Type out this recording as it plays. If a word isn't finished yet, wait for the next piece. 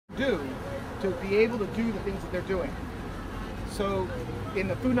do to be able to do the things that they're doing. So in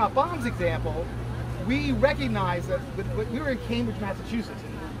the Food Not Bombs example, we recognize that we were in Cambridge, Massachusetts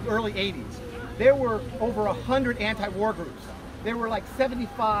in the early 80s. There were over 100 anti-war groups. There were like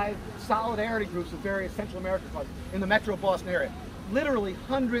 75 solidarity groups of various Central American clubs in the metro Boston area. Literally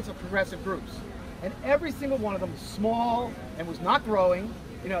hundreds of progressive groups. And every single one of them was small and was not growing.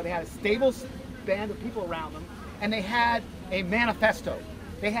 You know, they had a stable band of people around them, and they had a manifesto.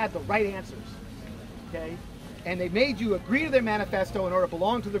 They had the right answers, okay? And they made you agree to their manifesto in order to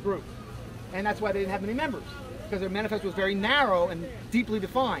belong to the group. And that's why they didn't have many members, because their manifesto was very narrow and deeply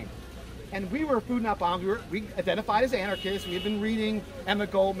defined. And we were Food Not Bombs. We identified as anarchists. We had been reading Emma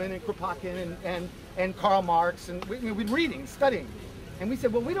Goldman and Kropotkin and Karl Marx, and we'd been reading, studying. And we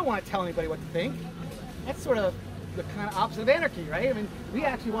said, well, we don't want to tell anybody what to think. That's sort of the kind of opposite of anarchy, right? I mean, we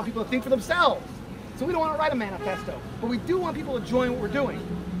actually want people to think for themselves. So we don't want to write a manifesto, but we do want people to join what we're doing.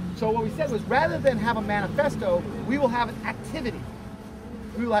 So what we said was, rather than have a manifesto, we will have an activity.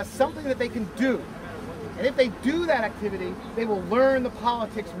 We will have something that they can do. And if they do that activity, they will learn the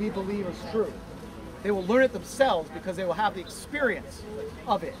politics we believe is true. They will learn it themselves because they will have the experience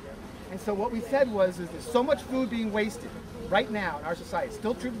of it. And so what we said was, is there's so much food being wasted right now in our society. It's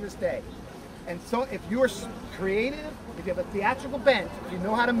still true to this day. And so if you're creative, if you have a theatrical bent, if you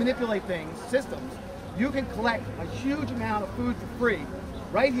know how to manipulate things, systems, you can collect a huge amount of food for free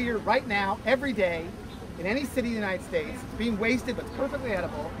right here, right now, every day, in any city in the United States. It's being wasted, but it's perfectly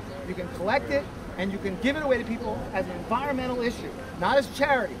edible. You can collect it, and you can give it away to people as an environmental issue, not as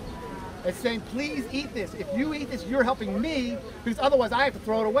charity. It's saying, please eat this. If you eat this, you're helping me, because otherwise I have to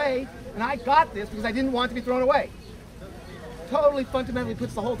throw it away, and I got this because I didn't want it to be thrown away. Totally fundamentally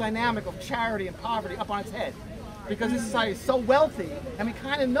puts the whole dynamic of charity and poverty up on its head. Because this society is so wealthy, and we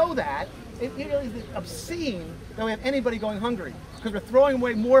kind of know that, it really is obscene that we have anybody going hungry, because we're throwing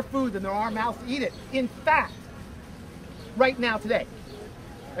away more food than there are mouths to eat it. In fact, right now, today.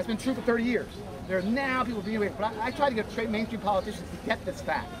 That's been true for 30 years. There are now people being away. But I try to get mainstream politicians to get this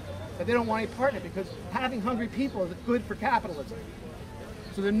fact, that they don't want any part in it, because having hungry people is good for capitalism.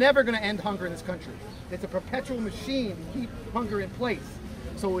 So they're never going to end hunger in this country. It's a perpetual machine to keep hunger in place.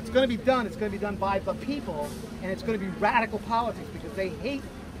 So it's going to be done. It's going to be done by the people, and it's going to be radical politics, because they hate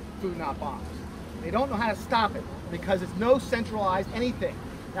Food Not Bombs. They don't know how to stop it, because it's no centralized anything.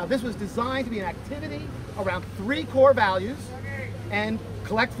 Now, this was designed to be an activity around 3 core values, and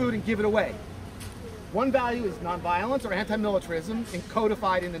collect food and give it away. One value is nonviolence or anti-militarism,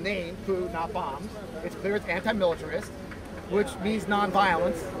 codified in the name, Food Not Bombs. It's clear it's anti-militarist, which means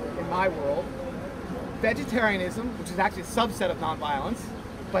nonviolence in my world. Vegetarianism, which is actually a subset of nonviolence,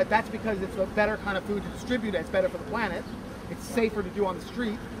 but that's because it's a better kind of food to distribute, and it's better for the planet. It's safer to do on the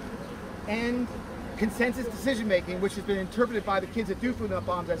street. And consensus decision-making, which has been interpreted by the kids that do Food Not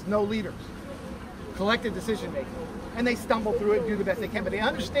Bombs as no leaders. Collective decision-making. And they stumble through it and do the best they can, but they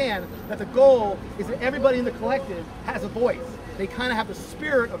understand that the goal is that everybody in the collective has a voice. They kind of have the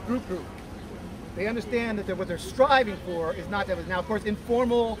spirit of group. They understand that what they're striving for is not that. Now, of course,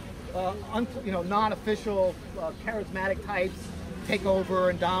 informal, non-official, charismatic types take over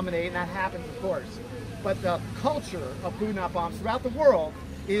and dominate, and that happens, of course. But the culture of Food Not Bombs throughout the world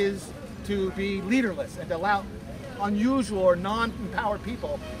is to be leaderless and to allow unusual or non-empowered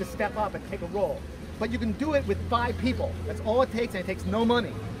people to step up and take a role. But you can do it with 5 people. That's all it takes, and it takes no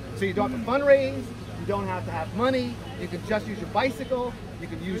money. So you don't have to fundraise, you don't have to have money, you can just use your bicycle, you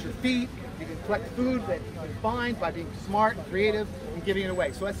can use your feet, you can collect food that you can find by being smart and creative and giving it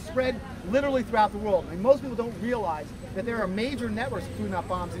away. So that's spread literally throughout the world. And most people don't realize that there are major networks of Food Not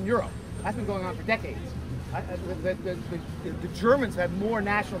Bombs in Europe. That's been going on for decades. The Germans had more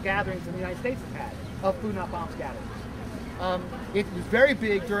national gatherings than the United States has had of Food Not Bombs gatherings. It was very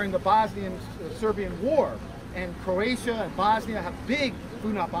big during the Bosnian-Serbian War, and Croatia and Bosnia have big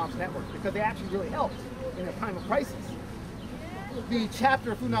Food Not Bombs networks because they actually really helped in a time of crisis. The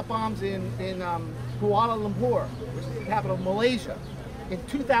chapter of Food Not Bombs in Kuala Lumpur, which is the capital of Malaysia, in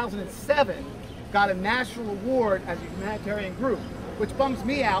 2007 got a national award as a humanitarian group, which bums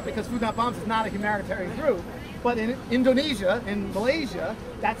me out because Food Not Bombs is not a humanitarian group, but in Indonesia, in Malaysia,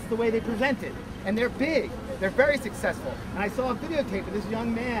 that's the way they present it. And they're big, they're very successful. And I saw a videotape of this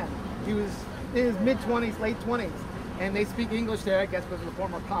young man. He was in his mid-20s, late 20s, and they speak English there, I guess because it's a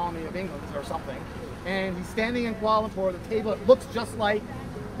former colony of England or something. And he's standing in Kuala Lumpur, the table, it looks just like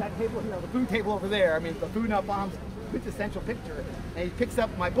that table, the food table over there. I mean, the Food Not Bombs quintessential picture. And he picks up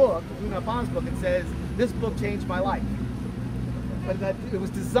my book, the Food Not Bombs book, and says, "This book changed my life." But that it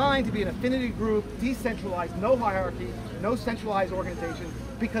was designed to be an affinity group, decentralized, no hierarchy, no centralized organization,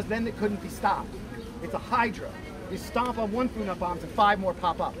 because then it couldn't be stopped. It's a hydra. You stomp on one Food Not Bombs and 5 more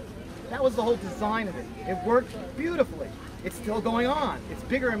pop up. That was the whole design of it. It worked beautifully. It's still going on. It's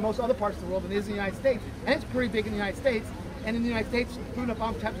bigger in most other parts of the world than it is in the United States, and it's pretty big in the United States. And in the United States, food not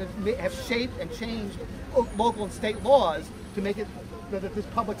bombs have shaped and changed local and state laws to make it that this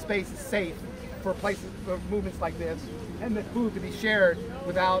public space is safe for places, for movements like this, and that food to be shared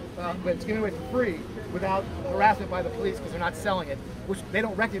without, when it's given away for free, without harassment by the police because they're not selling it, which they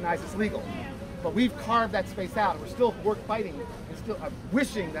don't recognize as legal. But we've carved that space out, and we're still fighting and still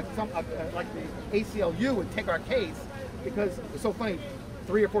wishing that some, like the ACLU would take our case, because it's so funny.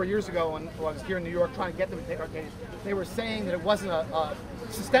 3 or 4 years ago, when I was here in New York trying to get them to take our case, they were saying that it wasn't a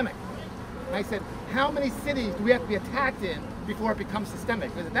systemic. And I said, how many cities do we have to be attacked in before it becomes systemic?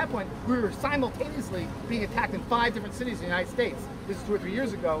 Because at that point, we were simultaneously being attacked in 5 different cities in the United States. This is 2 or 3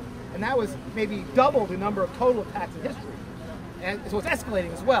 years ago, and that was maybe double the number of total attacks in history. And so it's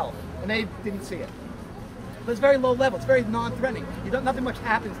escalating as well, and they didn't see it. But it's very low level, it's very non-threatening. Nothing much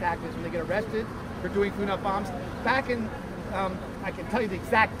happens to activists when they get arrested for doing food not bombs. Back in, I can tell you the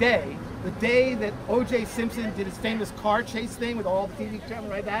exact day, the day that O.J. Simpson did his famous car chase thing with all the TV channels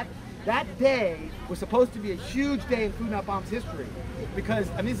like that day was supposed to be a huge day in food not bombs history, because,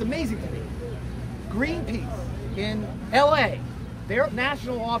 I mean, it's amazing to me. Greenpeace in LA, their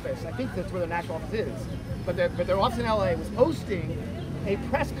national office, I think that's where their national office is, but their office in LA was hosting a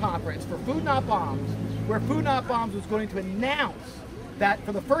press conference for food not bombs, where food not bombs was going to announce that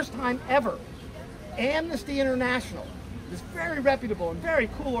for the first time ever, Amnesty International, this very reputable and very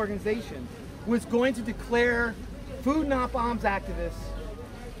cool organization, was going to declare food not bombs activists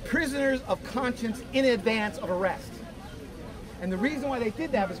prisoners of conscience in advance of arrest. And the reason why they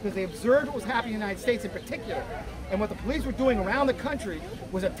did that was because they observed what was happening in the United States in particular. And what the police were doing around the country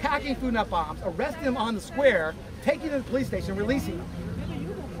was attacking food not bombs, arresting them on the square, taking them to the police station, releasing them.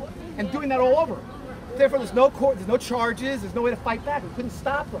 And doing that all over. Therefore, there's no court, there's no charges, there's no way to fight back. We couldn't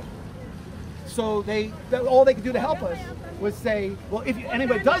stop them. So all they could do to help us was say, well, if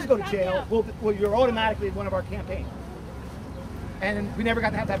anybody does go to jail, well, you're automatically one of our campaign. And we never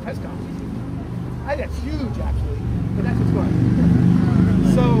got to have that press conference. I think that's huge, actually, but that's what's going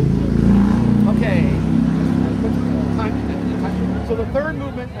on. So, okay. So the third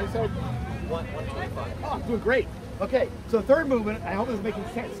movement, I said, 125. Oh, I'm doing great. Okay, so the third movement, I hope this is making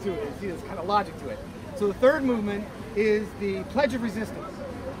sense to it. See, there's kind of logic to it. So the third movement is the Pledge of Resistance.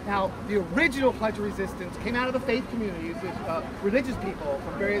 Now, the original Pledge of Resistance came out of the faith communities, religious people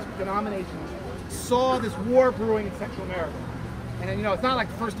from various denominations saw this war brewing in Central America. And then, you know, it's not like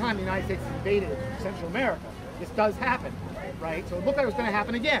the first time the United States invaded Central America. This does happen, right? So it looked like it was going to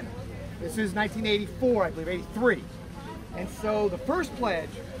happen again. This is 1984, I believe, 83. And so the first pledge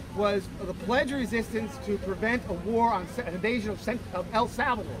was the Pledge of Resistance to prevent a war on an invasion of El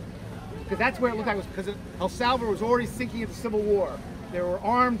Salvador. Because that's where it looked like it was, because El Salvador was already sinking into civil war. There were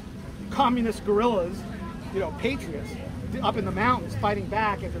armed communist guerrillas, you know, patriots, up in the mountains fighting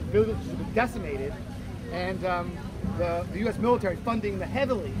back after the villages had been decimated. And the U.S. military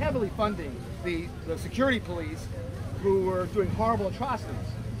heavily funding the security police who were doing horrible atrocities.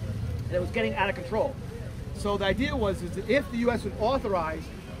 And it was getting out of control. So the idea was that if the U.S. would authorize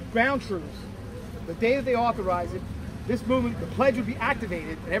ground troops, the day that they authorized it, this movement, the pledge would be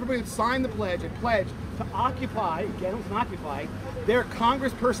activated, and everybody would sign the pledge and pledge to occupy, again it was an occupy, their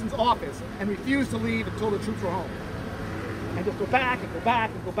congressperson's office and refuse to leave until the troops were home. And just go back and go back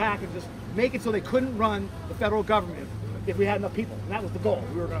and go back and just make it so they couldn't run the federal government if we had enough people. And that was the goal.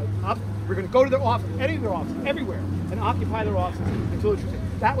 We were going to go to their office, any of their offices, everywhere, and occupy their offices until the troops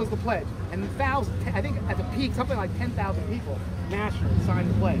came. That was the pledge. And thousands, I think at the peak, something like 10,000 people nationally signed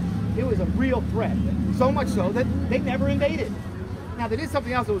the pledge. It was a real threat. So much so that they never invaded. Now, they did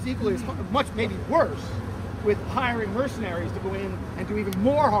something else that was equally as much, maybe worse, with hiring mercenaries to go in and do even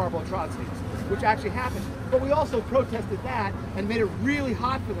more horrible atrocities, which actually happened. But we also protested that and made it really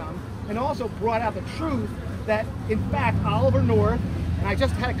hot for them, and also brought out the truth that, in fact, Oliver North, and I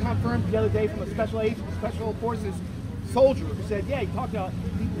just had it confirmed the other day from a special forces soldier who said, yeah, he talked about,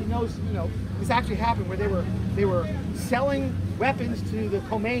 he knows, you know, this actually happened where they were selling weapons to the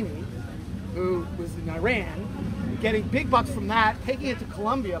Khomeini, who was in Iran, getting big bucks from that, taking it to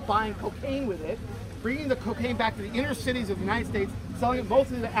Colombia, buying cocaine with it, bringing the cocaine back to the inner cities of the United States, selling it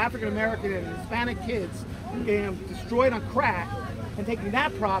mostly to African American and Hispanic kids, getting them destroyed on crack, and taking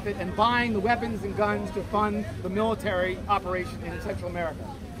that profit and buying the weapons and guns to fund the military operation in Central America.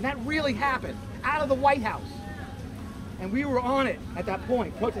 And that really happened out of the White House. And we were on it at that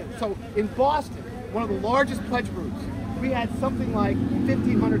point, protesting. So in Boston, one of the largest pledge groups, we had something like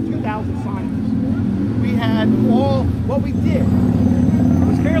 1,500, 2,000 signers. We had what we did, it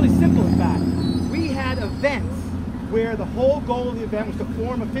was fairly simple in fact. We had events where the whole goal of the event was to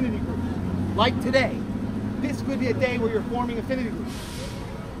form affinity groups. Like today, this could be a day where you're forming affinity groups.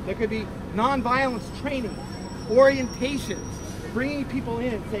 There could be nonviolence training, orientations, bringing people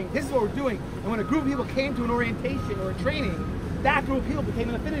in, saying this is what we're doing. And when a group of people came to an orientation or a training, that group of people became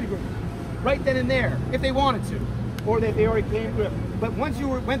an affinity group, right then and there, if they wanted to, or if they already came to it. But once you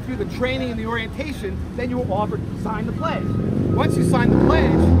went through the training and the orientation, then you were offered to sign the pledge. Once you signed the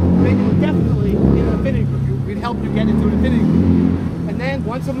pledge, then you were definitely in an affinity group. We'd help you get into an affinity group. And then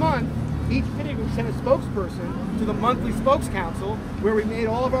once a month, each affinity group sent a spokesperson to the monthly spokes council, where we made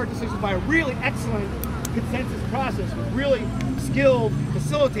all of our decisions by a really excellent consensus process with really skilled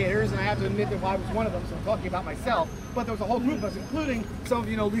facilitators, and I have to admit that I was one of them, so I'm talking about myself, but there was a whole group of us, including some of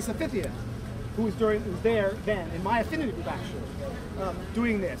you know Lisa Fithia, who was there then, in my affinity group actually,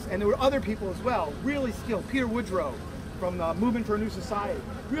 doing this. And there were other people as well, really skilled. Peter Woodrow from the Movement for a New Society,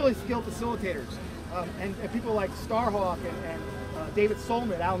 really skilled facilitators. And people like Starhawk and David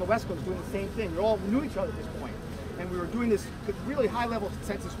Solman out on the West Coast doing the same thing. We all knew each other at this point. And we were doing this really high-level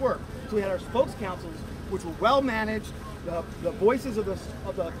consensus work. So we had our spokes councils, which were well managed. The voices of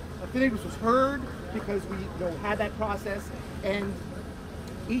the affinity groups was heard because we had that process. And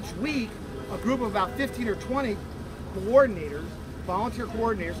each week, a group of about 15 or 20 coordinators, volunteer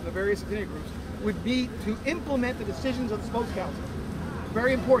coordinators from the various affinity groups, would meet to implement the decisions of the spokes council.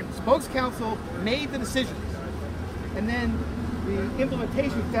 Very important. Spokes council made the decisions, and then the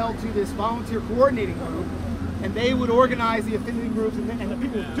implementation fell to this volunteer coordinating group, and they would organize the affinity groups, and the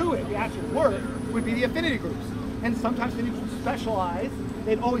people who do it, the actual work, would be the affinity groups. And sometimes affinity groups specialize.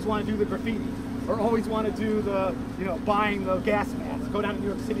 They'd always want to do the graffiti, or always want to do the, buying the gas masks, go down to New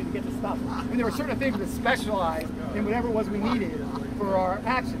York City to get the stuff. I mean, there were certain things that specialized in whatever it was we needed for our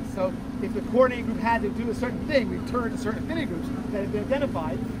actions. So if the coordinating group had to do a certain thing, we'd turn to certain affinity groups that had been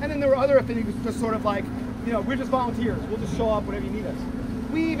identified. And then there were other affinity groups just sort of like, we're just volunteers. We'll just show up whenever you need us.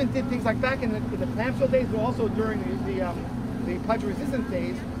 We even did things like back in the clamshell days, but also during the Pledge of Resistance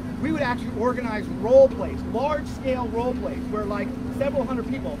days, we would actually organize role plays, large-scale role plays, where like several hundred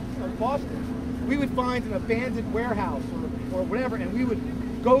people in Boston, we would find an abandoned warehouse or whatever, and we would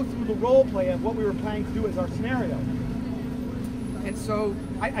go through the role play of what we were planning to do as our scenario. And so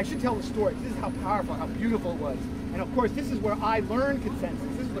I should tell the story. This is how powerful, how beautiful it was. And of course, this is where I learned consensus.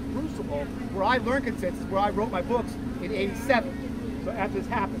 This is the crucible where I learned consensus, where I wrote my books in '87. So after this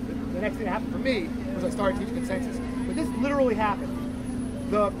happened, the next thing that happened for me was I started teaching consensus. But this literally happened.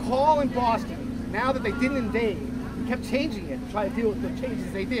 The call in Boston, now that they didn't invade, we kept changing it to try to deal with the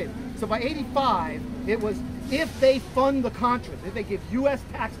changes they did. So by '85, it was, if they fund the Contras, if they give US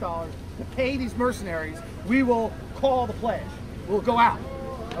tax dollars to pay these mercenaries, we will call the pledge. We'll go out,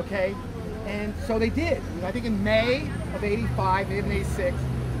 okay? And so they did. I think in May of '85, maybe in '86.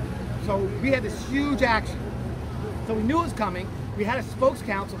 So we had this huge action. So we knew it was coming. We had a spokes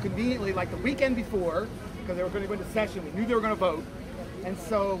council conveniently like the weekend before, because they were going to go into session. We knew they were going to vote. And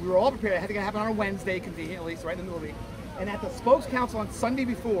so we were all prepared. I think it happened on a Wednesday conveniently, so right in the middle of the week. And at the spokes council on Sunday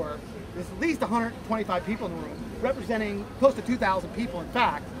before, there's at least 125 people in the room, representing close to 2,000 people in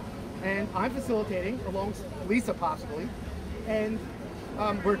fact. And I'm facilitating, along with Lisa possibly. And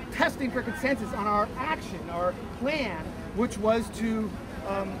we're testing for consensus on our action, our plan, which was to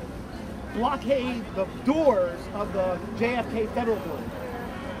blockade the doors of the JFK Federal Building,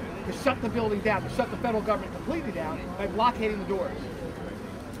 to shut the building down, to shut the federal government completely down by blockading the doors.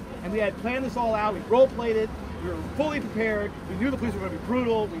 And we had planned this all out, we role-played it, we were fully prepared, we knew the police were going to be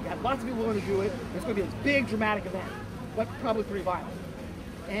brutal, we had lots of people willing to do it, it was going to be this big dramatic event, but probably pretty violent.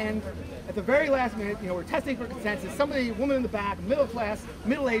 And at the very last minute, we're testing for consensus, somebody, a woman in the back, middle class,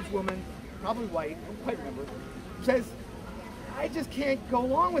 middle-aged woman, probably white, I don't quite remember, says, I just can't go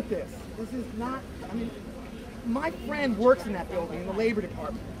along with this. This is not, my friend works in that building, in the labor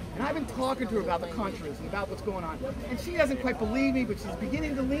department. And I've been talking to her about the Contras and about what's going on. And she doesn't quite believe me, but she's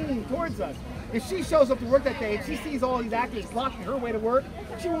beginning to lean towards us. If she shows up to work that day and she sees all these actors blocking her way to work,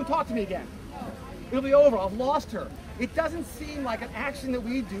 she won't talk to me again. It'll be over. I've lost her. It doesn't seem like an action that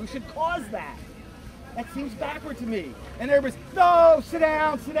we do should cause that. That seems backward to me. And everybody's, no, sit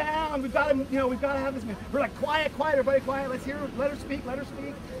down, sit down. We've got to, we've got to have this. We're like, quiet, quiet, everybody quiet. Let's hear her. Let her speak, let her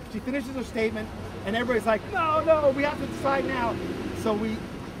speak. She finishes her statement, and everybody's like, no, we have to decide now. So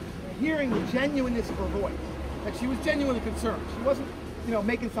hearing the genuineness of her voice, that she was genuinely concerned. She wasn't,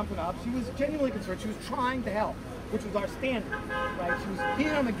 making something up. She was genuinely concerned. She was trying to help, which was our standard, right? She was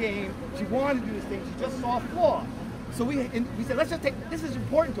in on the game. She wanted to do this thing. She just saw a flaw. So we said, let's just take, this is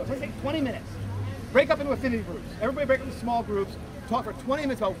important to us. Let's take 20 minutes. Break up into affinity groups. Everybody break up into small groups. Talk for 20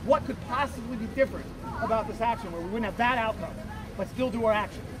 minutes about what could possibly be different about this action, where we wouldn't have that outcome, but still do our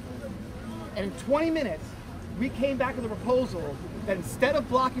action. And in 20 minutes, we came back with a proposal that instead of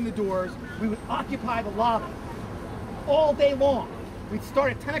blocking the doors, we would occupy the lobby all day long. We'd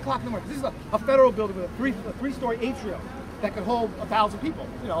start at 10 o'clock in the morning. This is a federal building with a three-story atrium that could hold 1,000 people.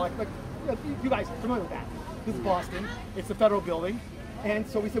 You know, like you guys are familiar with that. This is Boston. It's a federal building. And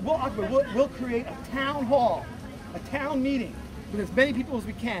so we said, we'll create a town hall, a town meeting with as many people as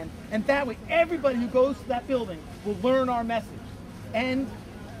we can. And that way, everybody who goes to that building will learn our message. And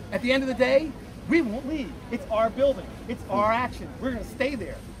at the end of the day, we won't leave. It's our building. It's our action. We're going to stay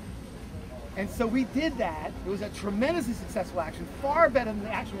there. And so we did that. It was a tremendously successful action, far better than the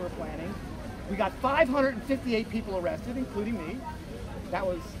action we were planning. We got 558 people arrested, including me. That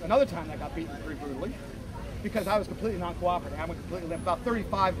was another time I got beaten pretty brutally because I was completely non-cooperating. I went completely left. About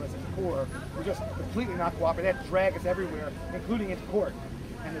 35 of us in the Corps were just completely not cooperating. They had to drag us everywhere, including into court.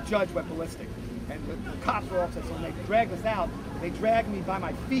 And the judge went ballistic. And the cops were all upset. So when they dragged us out, they dragged me by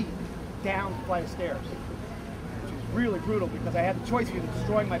my feet down the flight of stairs, which was really brutal because I had the choice of either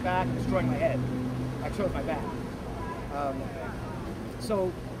destroying my back or destroying my head. I chose my back.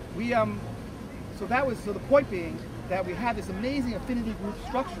 So the point being that we had this amazing affinity group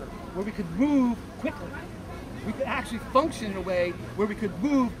structure where we could move quickly. We could actually function in a way where we could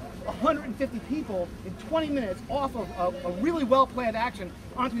move 150 people in 20 minutes off of a really well-planned action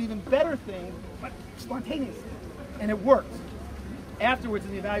onto an even better thing, but spontaneously. And it worked. Afterwards,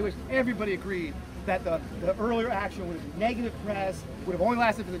 in the evaluation, everybody agreed that the earlier action would have negative press, would have only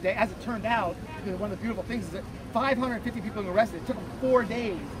lasted for the day. As it turned out, because one of the beautiful things is that 550 people were arrested. It took them 4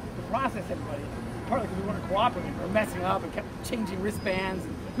 days to process everybody, partly because we weren't cooperating. We were messing up and kept changing wristbands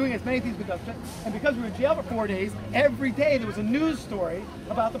and doing as many things as we could. And because we were in jail for 4 days, every day there was a news story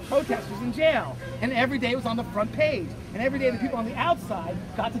about the protesters in jail. And every day it was on the front page. And every day the people on the outside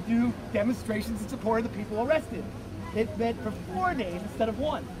got to do demonstrations in support of the people arrested. It meant for 4 days instead of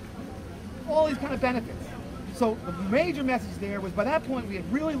 1. All these kind of benefits. So the major message there was by that point we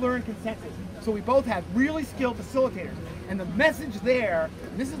had really learned consensus. So we both had really skilled facilitators. And the message there,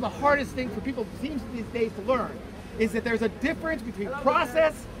 and this is the hardest thing for people, it seems these days, to learn, is that there's a difference between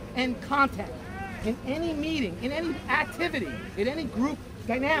process and content. In any meeting, in any activity, in any group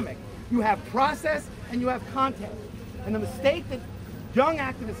dynamic, you have process and you have content. And the mistake that young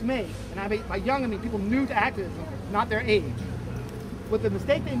activists make, and by young I mean people new to activism, not their age, what the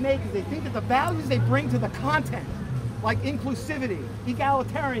mistake they make is they think that the values they bring to the content, like inclusivity,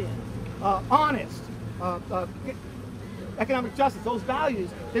 egalitarian, honest, economic justice, those values,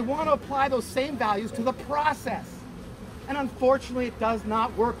 they want to apply those same values to the process. And unfortunately, it does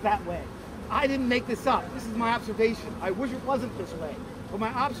not work that way. I didn't make this up. This is my observation. I wish it wasn't this way. But my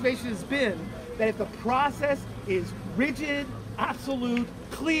observation has been that if the process is rigid, absolute,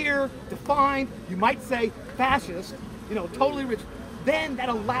 clear, defined, you might say fascist, totally rigid, then that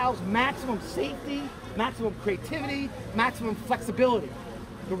allows maximum safety, maximum creativity, maximum flexibility.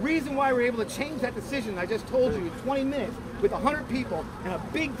 The reason why we're able to change that decision, I just told you, in 20 minutes with 100 people, and a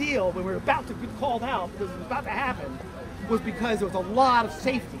big deal when we were about to get called out because it was about to happen, was because there was a lot of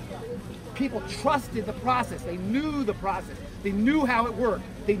safety. People trusted the process. They knew the process. They knew how it worked.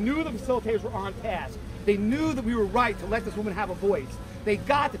 They knew the facilitators were on task. They knew that we were right to let this woman have a voice. They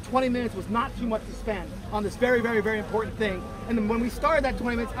got that 20 minutes was not too much to spend on this very, very, very important thing. And then when we started that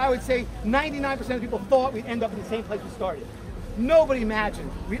 20 minutes, I would say 99% of people thought we'd end up in the same place we started. Nobody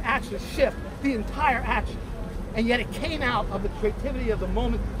imagined we'd actually shift the entire action. And yet it came out of the creativity of the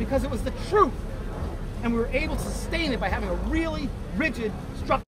moment because it was the truth. And we were able to sustain it by having a really rigid structure.